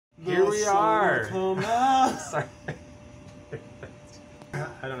we are. Come out. Sorry.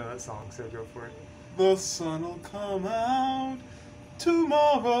 I don't know that song, so go for it. The sun will come out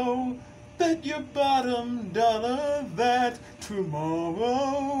tomorrow. Bet your bottom dollar that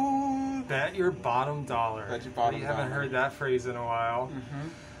tomorrow. Bet your bottom dollar. Bet your bottom We haven't dollar. heard that phrase in a while. Mm-hmm.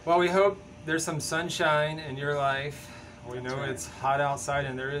 Well, we hope there's some sunshine in your life. We That's know right. it's hot outside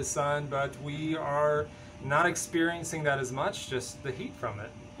and there is sun, but we are not experiencing that as much, just the heat from it.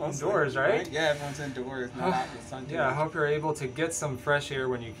 Indoors, right? Yeah, everyone's indoors, not out in the sun. Yeah, I hope you're able to get some fresh air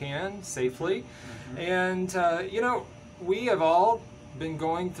when you can, safely. Mm-hmm. And, you know, we have all been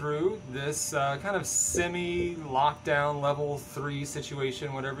going through this kind of semi-lockdown level 3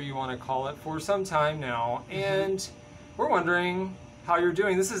 situation, whatever you want to call it, for some time now. Mm-hmm. And we're wondering how you're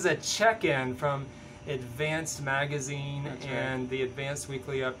doing. This is a check-in from Advanced Magazine. That's right. And the Advanced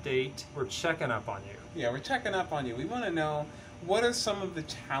Weekly Update. We're checking up on you. Yeah, we're checking up on you. We want to know, what are some of the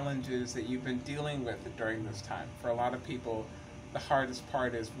challenges that you've been dealing with during this time? For a lot of people, the hardest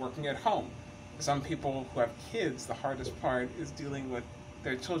part is working at home. For some people who have kids, the hardest part is dealing with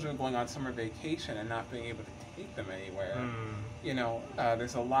their children going on summer vacation and not being able to take them anywhere. You know,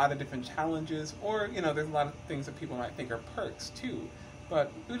 there's a lot of different challenges, or, you know, there's a lot of things that people might think are perks too.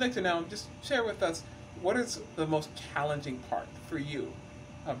 But we'd like to know, just share with us, what is the most challenging part for you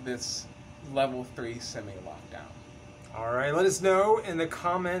of this level 3 semi-lockdown? All right, let us know in the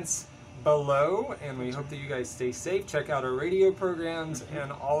comments below, and we hope that you guys stay safe. Check out our radio programs and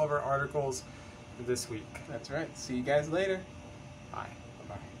all of our articles this week. That's right. See you guys later. Bye.